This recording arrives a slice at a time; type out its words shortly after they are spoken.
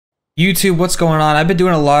YouTube, what's going on? I've been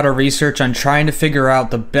doing a lot of research on trying to figure out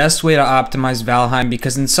the best way to optimize Valheim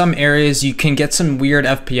because in some areas you can get some weird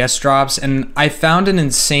FPS drops, and I found an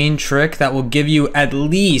insane trick that will give you at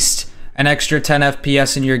least an extra 10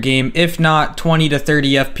 FPS in your game, if not 20 to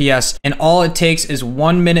 30 FPS, and all it takes is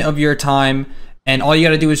 1 minute of your time, and all you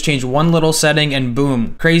gotta do is change one little setting and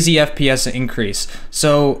boom, crazy FPS increase.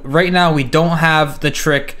 So right now we don't have the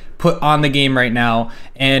trick put on the game right now,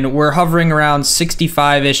 and we're hovering around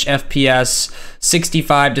 65-ish FPS,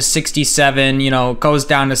 65 to 67, you know, goes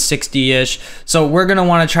down to 60-ish. So we're gonna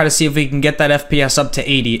wanna try to see if we can get that FPS up to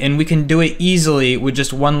 80, and we can do it easily with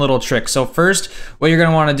just one little trick. So first, what you're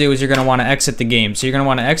gonna wanna do is you're gonna wanna exit the game. So you're gonna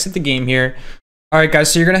wanna exit the game here. Alright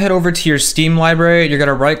guys, so you're going to head over to your Steam library, you're going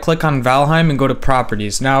to right click on Valheim and go to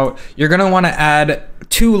properties. Now, you're going to want to add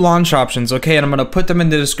two launch options, okay, and I'm going to put them in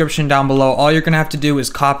the description down below. All you're going to have to do is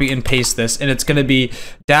copy and paste this, and it's going to be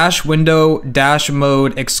dash window dash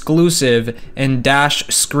mode exclusive and dash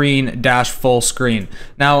screen dash full screen.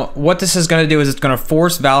 Now, what this is going to do is it's going to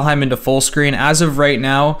force Valheim into full screen. As of right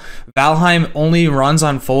now, Valheim only runs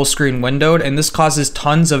on full screen windowed, and this causes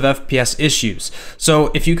tons of FPS issues.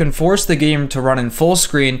 So if you can force the game to run in full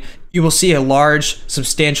screen, you will see a large,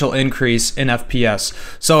 substantial increase in FPS.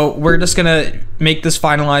 So we're just gonna make this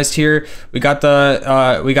finalized here. We got the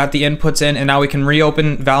inputs in, and now we can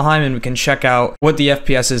reopen Valheim and we can check out what the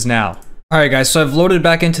FPS is now. Alright guys, so I've loaded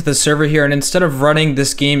back into the server here, and instead of running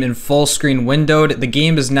this game in full screen windowed, the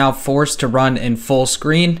game is now forced to run in full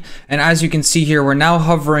screen. And as you can see here, we're now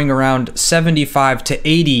hovering around 75 to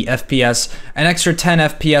 80 FPS, an extra 10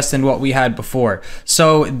 FPS than what we had before.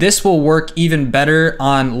 So this will work even better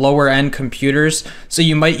on lower end computers. So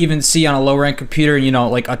you might even see on a lower end computer, you know,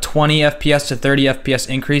 like a 20 FPS to 30 FPS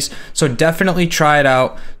increase. So definitely try it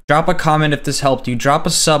out. Drop a comment if this helped you, drop a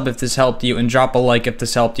sub if this helped you, and drop a like if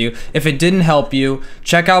this helped you. If it didn't help you,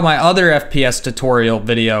 check out my other FPS tutorial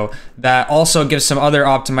video that also gives some other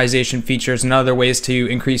optimization features and other ways to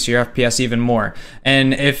increase your FPS even more.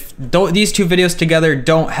 And if these two videos together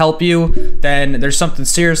don't help you, then there's something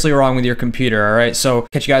seriously wrong with your computer, alright? So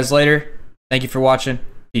catch you guys later. Thank you for watching.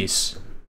 Peace.